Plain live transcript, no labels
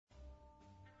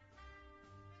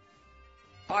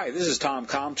Hi, this is Tom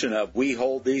Compton of We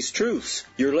Hold These Truths.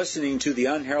 You're listening to the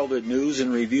Unheralded News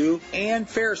and Review and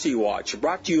Pharisee Watch,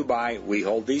 brought to you by We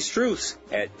Hold These Truths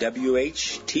at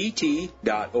WHTT.org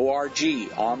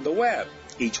on the web.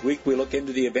 Each week we look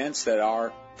into the events that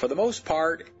are, for the most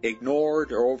part,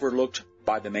 ignored or overlooked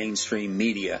by the mainstream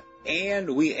media.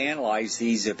 And we analyze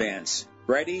these events.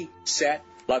 Ready, set,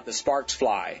 let the sparks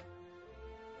fly.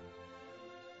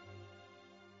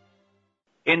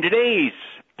 In today's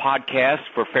podcast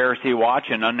for Pharisee Watch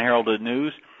and Unheralded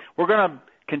News, we're going to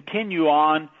continue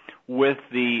on with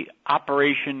the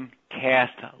Operation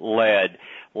Cast Lead.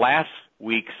 Last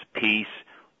week's piece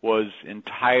was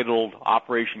entitled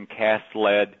Operation Cast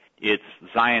Lead, It's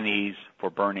Zionese for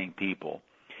Burning People.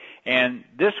 And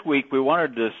this week we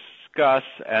want to discuss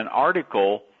an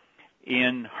article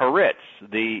in Haaretz,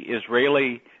 the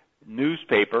Israeli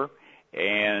newspaper,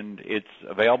 and it's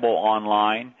available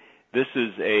online. This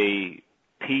is a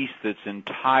piece that's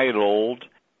entitled,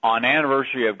 On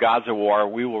Anniversary of Gaza War,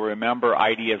 We Will Remember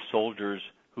IDF Soldiers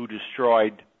Who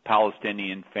Destroyed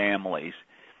Palestinian Families.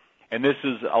 And this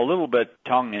is a little bit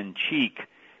tongue-in-cheek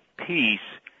piece,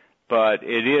 but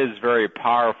it is very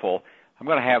powerful. I'm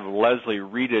going to have Leslie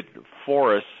read it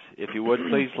for us, if you would,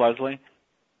 please, Leslie.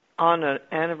 On an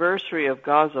anniversary of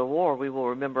Gaza War, we will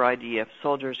remember IDF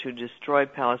soldiers who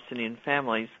destroyed Palestinian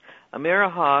families. Amir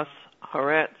Haas,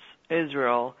 Haaretz,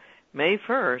 Israel, May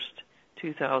 1st,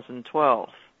 2012.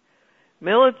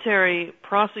 Military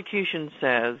prosecution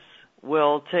says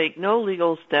will take no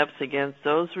legal steps against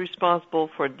those responsible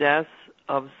for deaths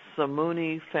of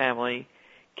Samuni family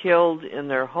killed in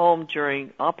their home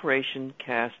during Operation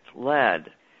Cast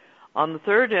Lead. On the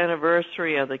third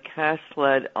anniversary of the Cast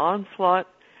Lead onslaught,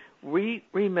 we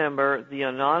remember the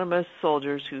anonymous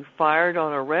soldiers who fired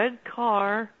on a red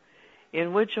car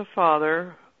in which a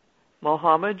father,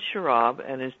 Mohammed Sharab,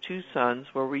 and his two sons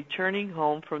were returning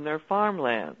home from their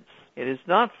farmlands. It is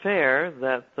not fair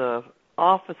that the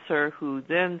officer who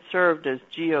then served as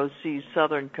GOC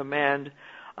Southern Command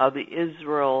of the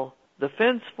Israel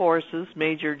Defense Forces,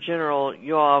 Major General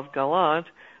Yoav Gallant,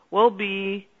 will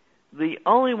be the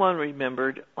only one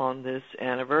remembered on this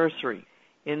anniversary.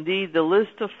 Indeed, the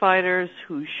list of fighters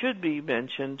who should be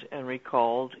mentioned and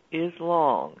recalled is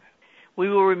long. We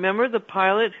will remember the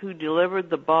pilot who delivered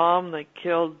the bomb that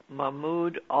killed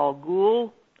Mahmoud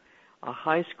Al-Ghul, a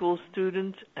high school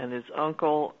student, and his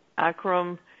uncle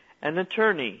Akram, an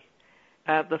attorney,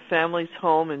 at the family's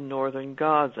home in northern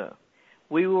Gaza.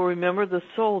 We will remember the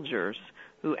soldiers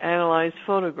who analyzed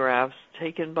photographs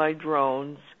taken by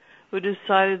drones, who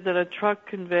decided that a truck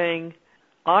conveying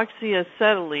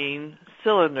oxyacetylene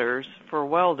cylinders for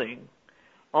welding,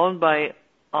 owned by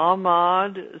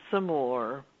Ahmad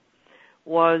Samur,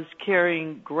 was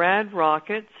carrying Grad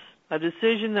rockets, a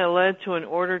decision that led to an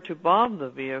order to bomb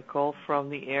the vehicle from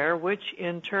the air, which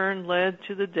in turn led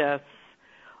to the deaths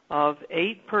of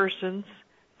 8 persons,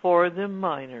 4 of them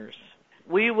minors.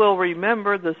 We will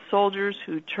remember the soldiers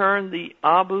who turned the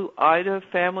Abu Ida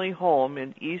family home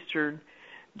in eastern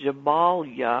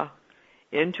Jabalia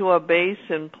into a base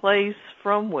and place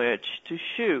from which to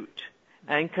shoot,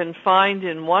 and confined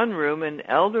in one room an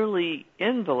elderly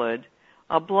invalid,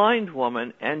 a blind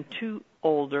woman, and 2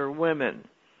 older women.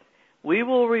 We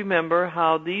will remember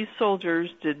how these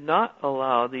soldiers did not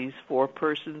allow these 4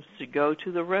 persons to go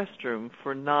to the restroom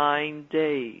for 9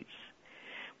 days.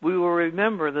 We will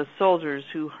remember the soldiers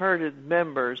who herded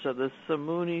members of the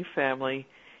Samuni family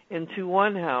into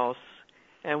one house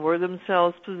and were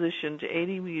themselves positioned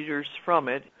 80 meters from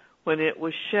it when it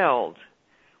was shelled,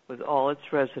 with all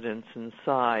its residents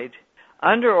inside,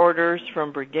 under orders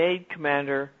from Brigade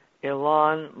Commander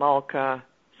Ilan Malka,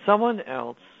 someone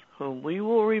else whom we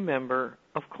will remember,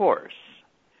 of course.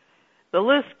 The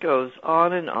list goes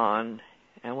on,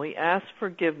 and we ask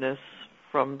forgiveness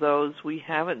from those we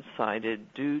haven't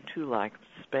cited due to lack of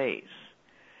space.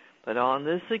 But on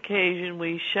this occasion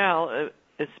we shall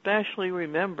especially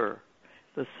remember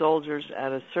the soldiers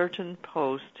at a certain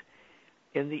post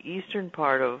in the eastern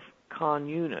part of Khan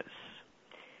Yunis.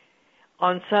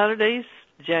 On Saturdays,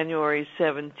 January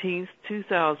 17,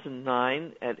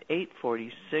 2009, at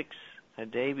 8:46, a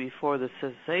day before the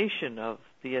cessation of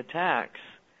the attacks,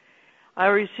 I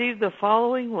received the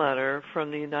following letter from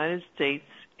the United States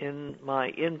in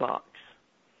my inbox.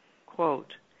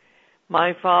 Quote,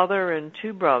 my father and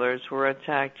 2 brothers were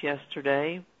attacked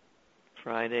yesterday,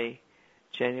 Friday,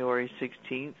 January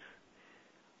 16th,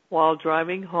 while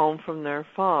driving home from their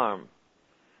farm.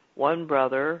 One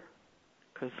brother,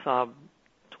 Kasab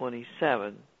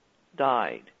 27,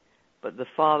 died, but the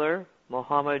father,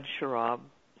 Mohammed Sharab,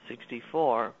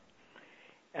 64,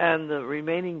 and the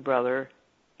remaining brother,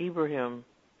 Ibrahim,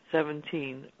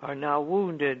 17 are now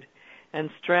wounded and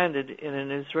stranded in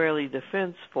an Israeli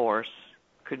Defense Force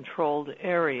controlled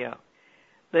area.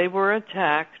 They were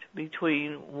attacked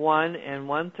between 1 and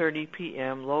 1:30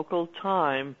 p.m. local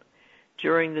time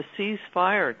during the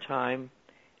ceasefire time,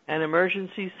 and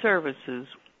emergency services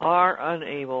are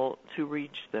unable to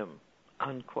reach them,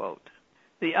 unquote.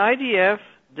 The IDF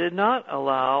did not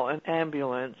allow an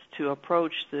ambulance to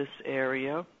approach this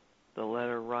area. The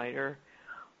letter writer,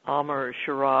 Amr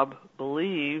Sharab,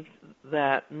 believed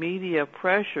that media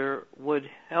pressure would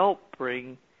help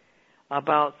bring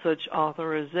about such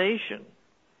authorization.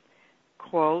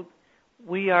 Quote,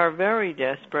 "We are very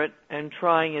desperate and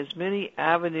trying as many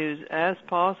avenues as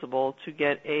possible to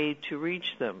get aid to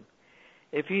reach them.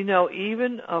 If you know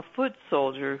even a foot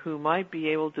soldier who might be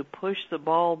able to push the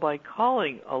ball by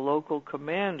calling a local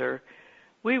commander,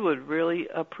 we would really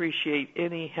appreciate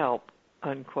any help,"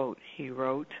 unquote, he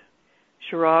wrote.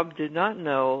 Sharab did not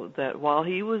know that while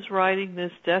he was writing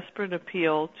this desperate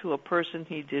appeal to a person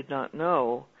he did not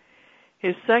know,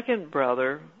 his second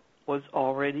brother was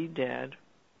already dead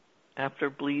after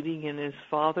bleeding in his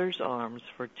father's arms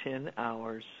for 10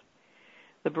 hours.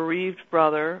 The bereaved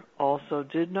brother also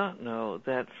did not know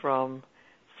that from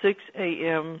 6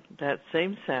 a.m. that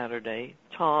same Saturday,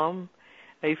 Tom,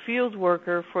 a field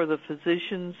worker for the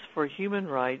Physicians for Human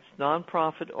Rights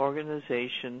nonprofit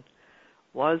organization,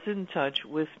 was in touch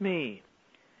with me.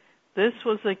 This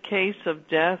was a case of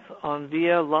death on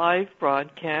via live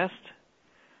broadcast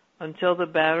until the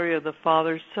battery of the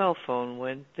father's cell phone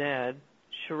went dead.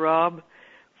 Sharab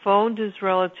phoned his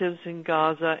relatives in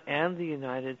Gaza and the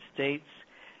United States,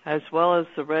 as well as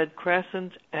the Red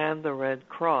Crescent and the Red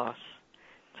Cross,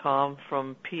 Tom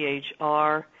from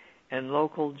PHR, and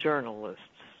local journalists.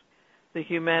 The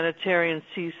humanitarian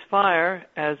ceasefire,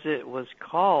 as it was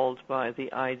called by the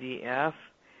IDF,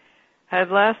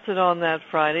 had lasted on that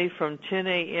Friday from 10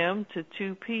 a.m. to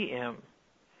 2 p.m.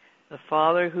 The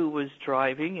father, who was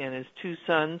driving, and his two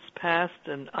sons passed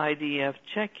an IDF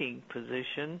checking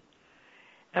position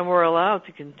and were allowed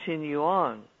to continue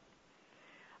on.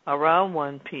 Around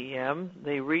 1 p.m.,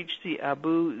 they reached the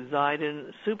Abu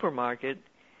Zaidan supermarket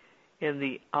in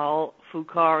the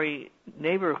Al-Fukari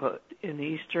neighborhood in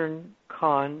eastern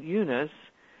Khan Yunis,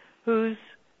 whose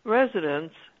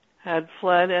residents had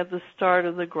fled at the start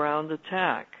of the ground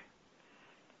attack.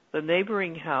 The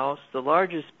neighboring house, the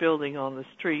largest building on the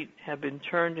street, had been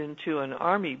turned into an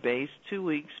army base 2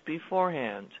 weeks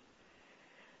beforehand.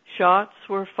 Shots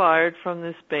were fired from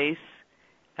this base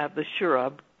at the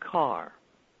Shurab car.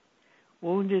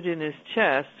 Wounded in his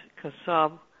chest,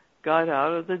 Kassab got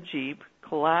out of the jeep,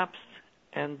 collapsed,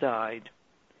 and died.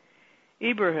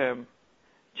 Ibrahim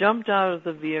jumped out of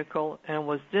the vehicle and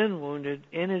was then wounded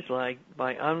in his leg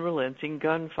by unrelenting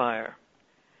gunfire.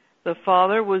 The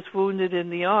father was wounded in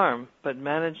the arm, but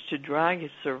managed to drag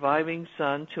his surviving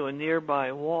son to a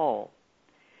nearby wall.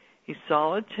 He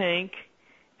saw a tank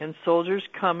and soldiers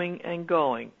coming and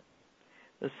going.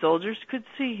 The soldiers could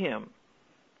see him.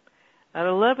 At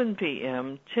 11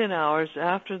 p.m., 10 hours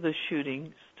after the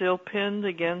shooting, still pinned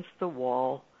against the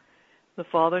wall, the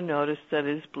father noticed that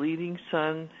his bleeding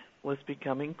son was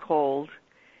becoming cold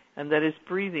and that his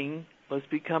breathing was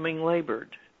becoming labored.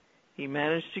 He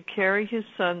managed to carry his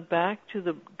son back to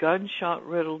the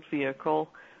gunshot-riddled vehicle,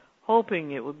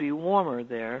 hoping it would be warmer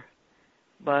there,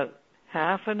 but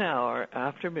half an hour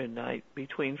after midnight,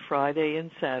 between Friday and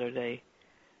Saturday,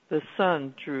 the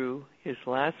son drew his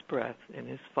last breath in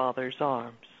his father's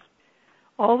arms.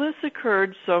 All this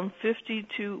occurred some 50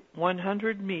 to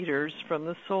 100 meters from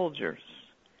the soldiers.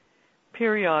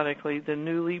 Periodically, the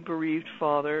newly bereaved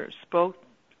father spoke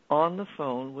on the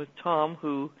phone with Tom,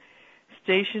 who,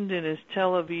 stationed in his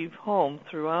Tel Aviv home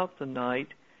throughout the night,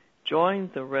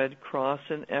 joined the Red Cross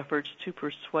in efforts to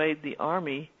persuade the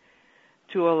army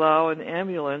to allow an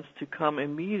ambulance to come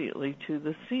immediately to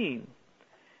the scene.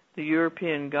 The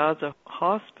European Gaza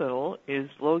hospital is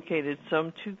located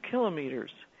some 2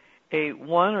 kilometers, a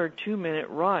 1 or 2 minute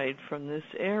ride from this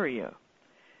area.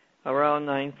 Around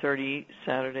 9:30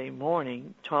 Saturday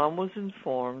morning, Tom was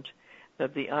informed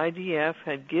that the IDF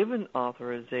had given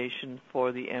authorization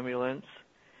for the ambulance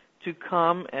to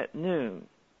come at noon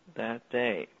that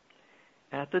day.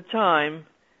 At the time,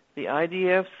 the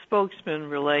IDF spokesman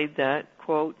relayed that,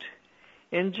 quote,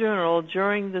 "In general,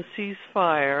 during the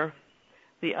ceasefire,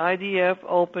 the IDF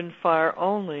opened fire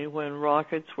only when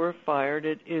rockets were fired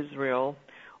at Israel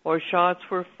or shots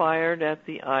were fired at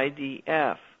the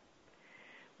IDF.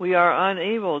 We are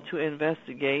unable to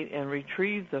investigate and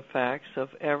retrieve the facts of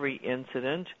every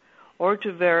incident or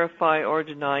to verify or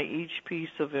deny each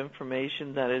piece of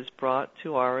information that is brought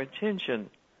to our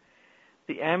attention.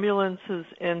 The ambulance's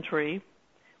entry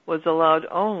was allowed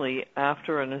only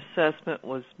after an assessment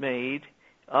was made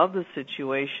of the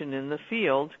situation in the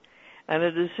field and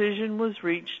a decision was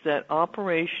reached that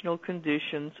operational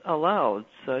conditions allowed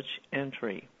such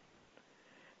entry.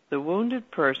 The wounded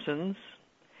persons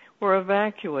were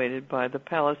evacuated by the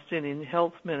Palestinian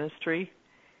Health Ministry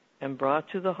and brought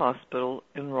to the hospital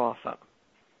in Rafah.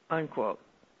 Unquote.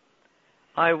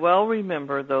 I well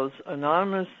remember those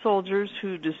anonymous soldiers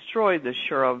who destroyed the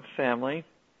Sharab family.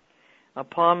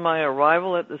 Upon my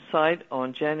arrival at the site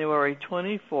on January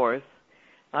 24th,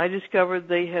 I discovered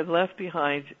they had left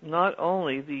behind not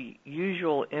only the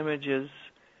usual images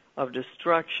of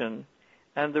destruction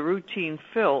and the routine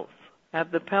filth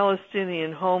at the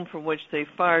Palestinian home from which they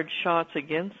fired shots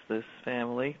against this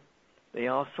family, they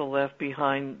also left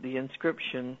behind the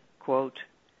inscription, quote,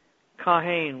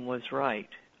 Kahane was right,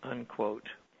 unquote.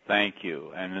 Thank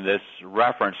you. And this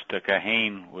reference to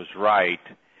Kahane was right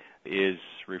is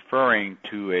referring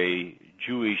to a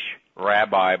Jewish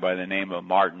rabbi by the name of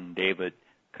Martin David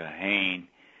Kahane,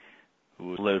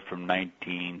 who lived from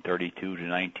 1932 to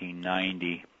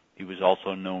 1990. He was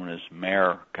also known as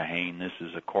Meir Kahane. This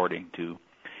is according to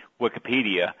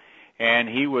Wikipedia. And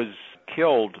he was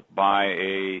killed by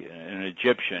an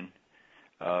Egyptian,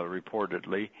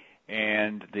 reportedly.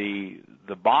 And the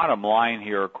bottom line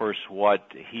here, of course, what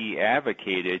he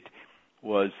advocated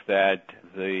was that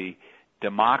the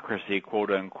democracy,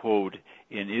 quote unquote,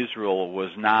 in Israel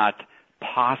was not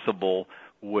possible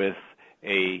with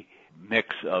a mix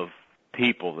of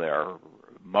people there,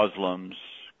 Muslims,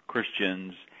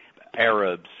 Christians,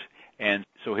 Arabs. And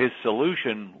so his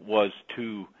solution was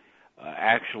to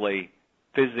actually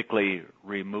physically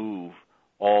remove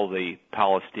all the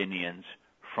Palestinians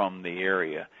from the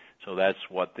area. So that's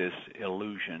what this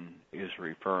illusion is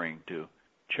referring to.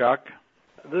 Chuck?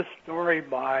 This story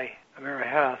by Amira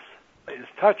Hess is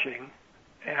touching,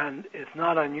 and it's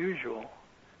not unusual.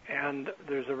 And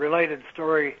there's a related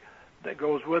story that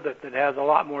goes with it that has a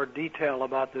lot more detail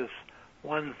about this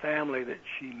one family that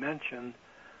she mentioned,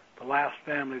 the last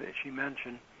family that she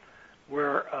mentioned,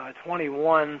 where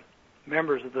 21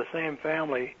 members of the same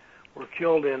family were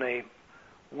killed in a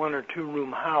 1 or 2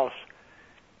 room house.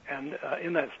 And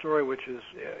in that story, which is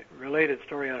a related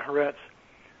story on Haaretz,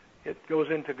 it goes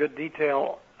into good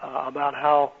detail about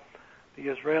how the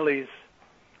Israelis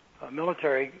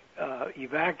military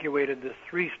evacuated this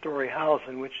 3-story house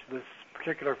in which this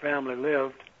particular family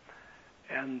lived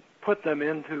and put them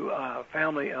into a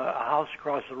house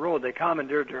across the road. They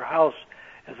commandeered their house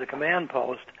as a command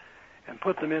post and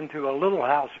put them into a little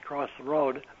house across the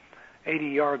road 80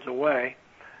 yards away,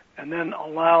 and then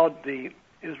allowed the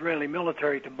Israeli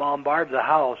military to bombard the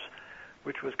house,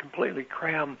 which was completely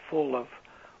crammed full of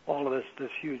all of this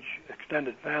huge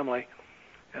extended family.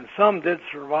 And some did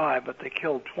survive, but they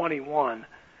killed 21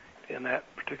 in that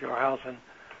particular house.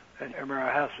 And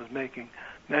Amira Hess was making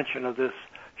mention of this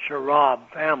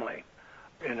Sharab family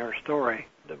in her story.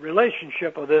 The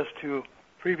relationship of this to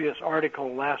previous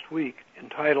article last week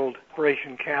entitled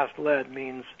Operation Cast Lead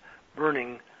means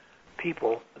burning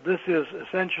people. This is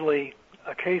essentially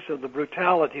a case of the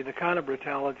brutality, the kind of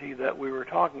brutality that we were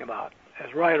talking about.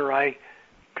 As writer, I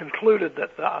concluded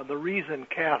that the reason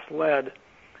cast lead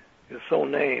is so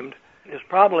named is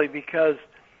probably because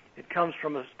it comes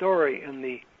from a story in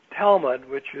the Talmud,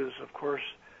 which is, of course,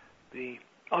 the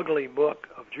ugly book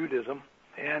of Judaism.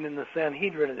 And in the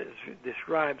Sanhedrin, it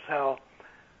describes how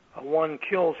one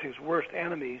kills his worst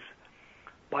enemies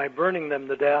by burning them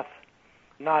to death,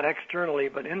 not externally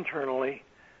but internally,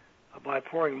 by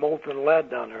pouring molten lead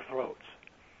down their throats.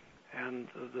 And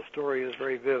the story is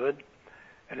very vivid.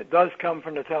 And it does come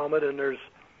from the Talmud, and there's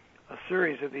a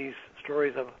series of these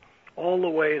stories of all the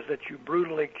ways that you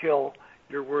brutally kill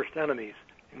your worst enemies,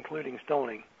 including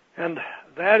stoning. And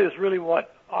that is really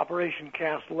what Operation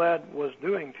Cast Lead was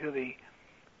doing to the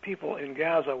people in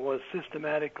Gaza, was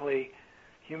systematically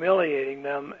humiliating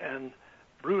them and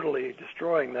brutally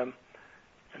destroying them.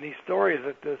 And these stories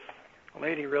that this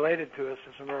lady related to us,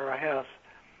 this Amira Hess,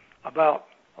 about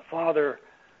a father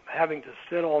having to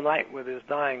sit all night with his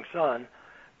dying son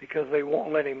because they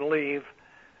won't let him leave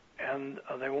and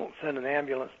they won't send an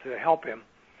ambulance to help him,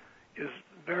 is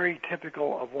very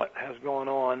typical of what has gone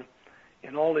on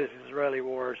in all these Israeli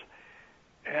wars.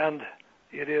 And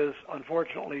it is,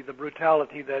 unfortunately, the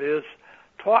brutality that is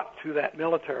taught to that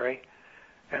military,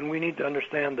 and we need to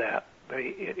understand that.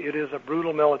 It is a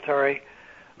brutal military.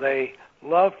 They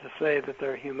love to say that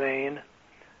they're humane,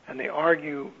 and they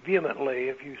argue vehemently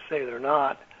if you say they're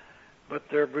not, but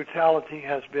their brutality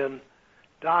has been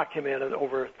documented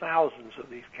over thousands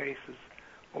of these cases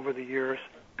over the years,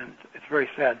 and it's very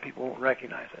sad people won't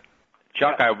recognize it.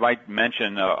 Chuck, I might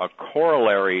mention a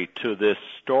corollary to this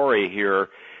story here,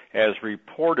 as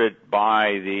reported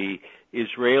by the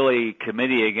Israeli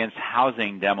Committee Against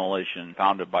Housing Demolition,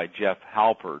 founded by Jeff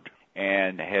Halpert,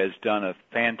 and has done a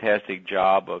fantastic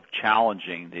job of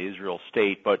challenging the Israel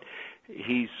state. But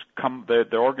the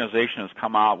organization has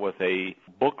come out with a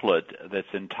booklet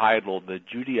that's entitled The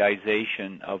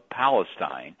Judaization of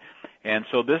Palestine. And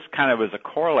so this kind of is a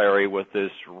corollary with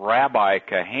this Rabbi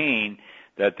Kahane,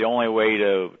 that the only way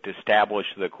to establish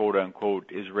the quote-unquote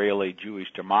Israeli Jewish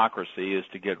democracy is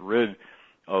to get rid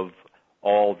of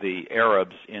all the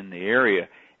Arabs in the area.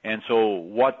 And so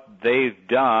what they've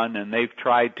done, and they've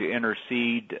tried to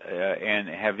intercede and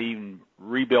have even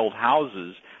rebuilt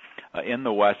houses in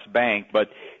the West Bank.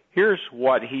 But here's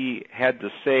what he had to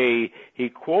say. He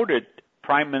quoted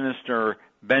Prime Minister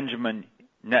Benjamin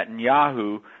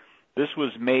Netanyahu. This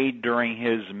was made during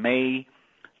his May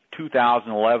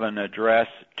 2011 address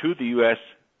to the U.S.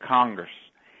 Congress.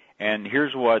 And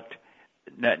here's what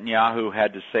Netanyahu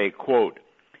had to say, quote,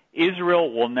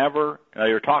 Israel will never,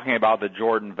 you're talking about the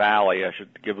Jordan Valley. I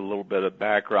should give a little bit of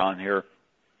background here,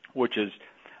 which is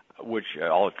a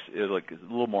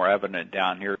little more evident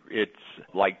down here. It's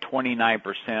like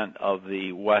 29% of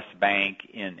the West Bank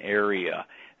in area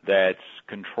that's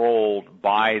controlled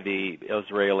by the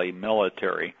Israeli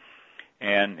military.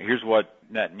 And here's what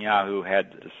Netanyahu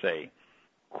had to say,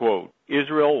 quote,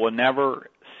 Israel will never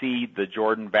cede the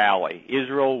Jordan Valley.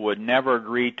 Israel would never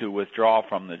agree to withdraw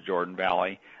from the Jordan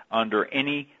Valley under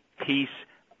any peace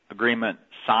agreement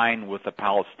signed with the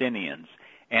Palestinians.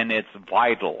 And it's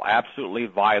vital, absolutely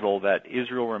vital, that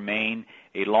Israel remain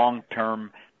a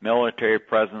long-term military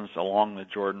presence along the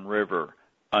Jordan River,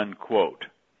 unquote.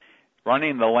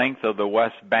 Running the length of the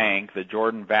West Bank, the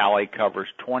Jordan Valley covers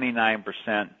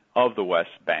 29% of the West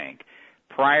Bank.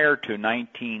 Prior to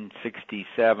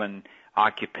 1967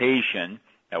 occupation,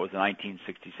 that was the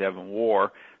 1967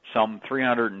 war, some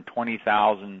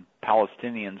 320,000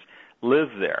 Palestinians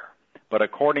lived there. But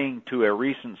according to a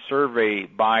recent survey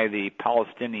by the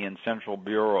Palestinian Central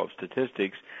Bureau of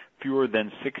Statistics, fewer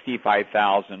than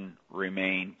 65,000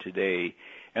 remain today.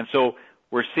 And so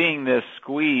we're seeing this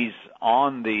squeeze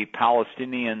on the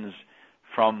Palestinians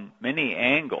from many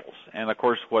angles. And of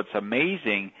course, what's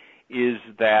amazing is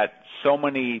that so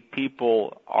many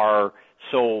people are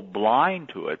so blind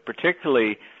to it,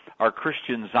 particularly our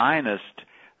Christian Zionists,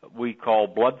 we call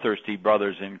bloodthirsty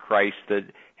brothers in Christ, that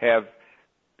have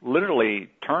literally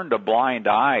turned a blind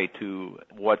eye to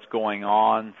what's going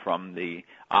on, from the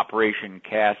Operation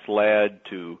Cast Lead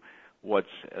to what's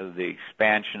the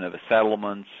expansion of the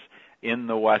settlements in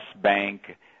the West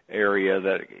Bank area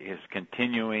that is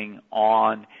continuing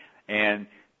on. And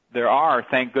there are,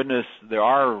 thank goodness, there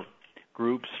are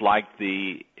groups like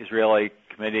the Israeli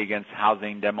Committee Against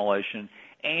Housing Demolition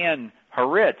and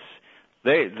Haaretz.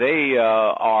 They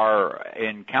are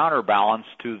in counterbalance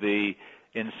to the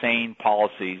insane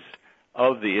policies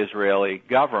of the Israeli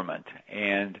government.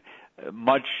 And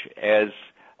much as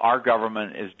our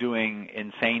government is doing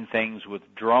insane things with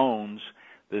drones,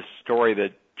 this story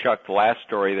that Chuck, the last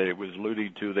story that it was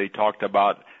alluding to, they talked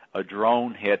about a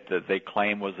drone hit that they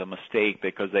claim was a mistake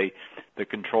because the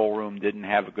control room didn't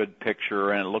have a good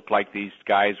picture, and it looked like these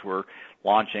guys were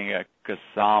launching a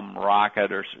Qassam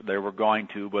rocket, or they were going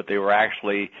to, but they were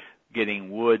actually getting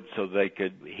wood so they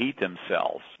could heat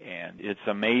themselves. And it's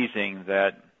amazing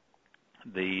that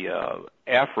the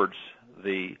efforts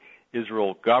the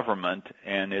Israel government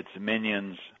and its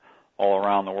minions all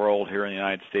around the world here in the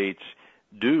United States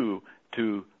do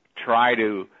to try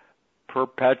to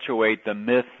perpetuate the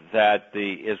myth that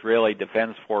the Israeli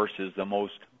Defense Force is the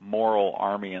most moral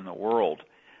army in the world.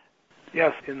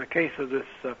 Yes, in the case of this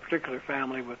particular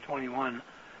family with 21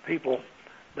 people,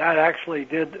 that actually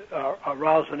did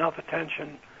arouse enough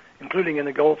attention, including in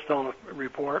the Goldstone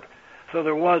report. So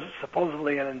there was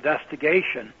supposedly an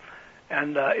investigation,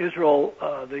 and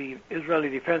the Israeli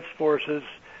Defense Forces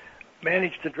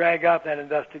managed to drag out that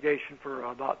investigation for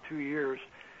about 2 years.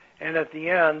 And at the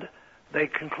end, they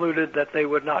concluded that they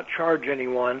would not charge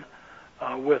anyone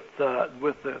with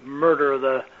the murder of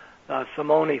the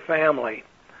Simone family.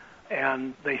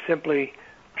 And they simply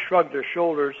shrugged their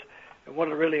shoulders. And what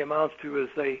it really amounts to is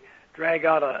they drag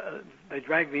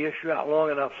the issue out long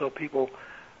enough so people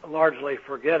largely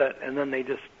forget it, and then they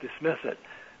just dismiss it.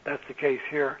 That's the case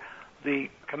here. The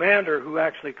commander who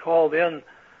actually called in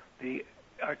the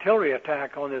artillery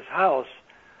attack on this house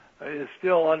is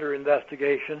still under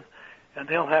investigation, and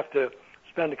they'll have to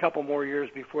spend a couple more years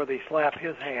before they slap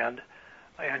his hand,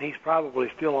 and he's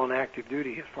probably still on active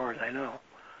duty as far as I know.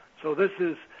 So this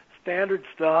is standard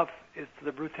stuff. It's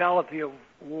the brutality of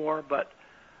war, but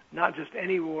not just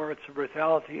any war, it's the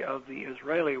brutality of the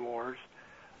Israeli wars,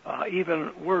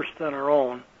 even worse than our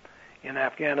own in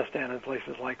Afghanistan and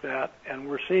places like that. And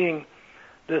we're seeing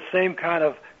this same kind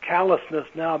of callousness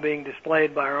now being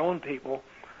displayed by our own people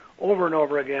over and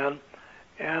over again,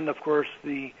 and of course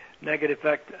the negative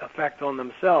effect on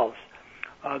themselves.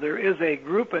 There is a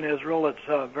group in Israel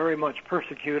that's very much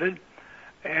persecuted,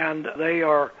 and they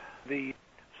are the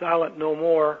Silent No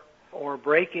More, or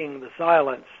Breaking the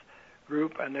Silence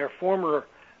group, and they're former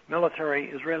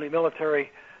Israeli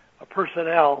military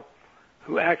personnel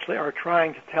who actually are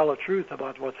trying to tell the truth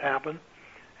about what's happened.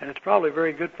 And it's probably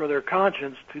very good for their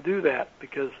conscience to do that,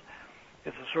 because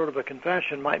it's a sort of a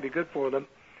confession, might be good for them.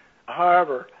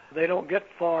 However, they don't get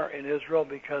far in Israel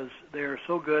because they are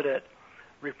so good at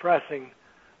repressing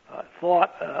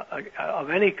thought of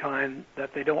any kind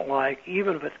that they don't like,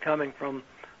 even if it's coming from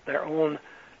their own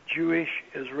Jewish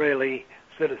Israeli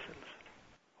citizens.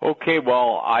 Okay,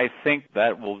 well, I think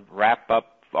that will wrap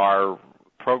up our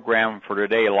program for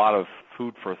today. A lot of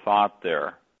food for thought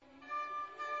there.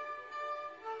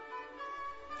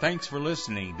 Thanks for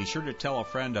listening. Be sure to tell a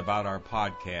friend about our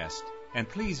podcast. And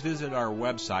please visit our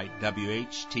website,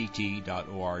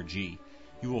 whtt.org.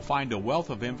 You will find a wealth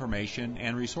of information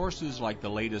and resources like the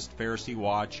latest Pharisee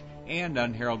Watch and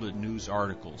Unheralded News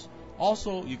articles.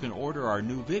 Also, you can order our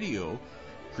new video,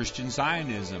 Christian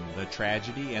Zionism, The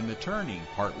Tragedy and the Turning,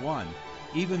 Part 1.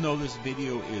 Even though this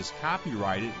video is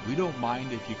copyrighted, we don't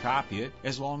mind if you copy it,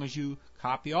 as long as you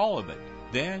copy all of it.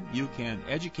 Then you can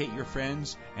educate your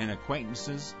friends and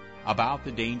acquaintances about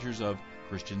the dangers of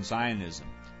Christian Zionism.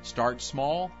 Start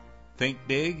small, think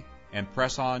big, and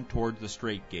press on toward the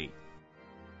straight gate.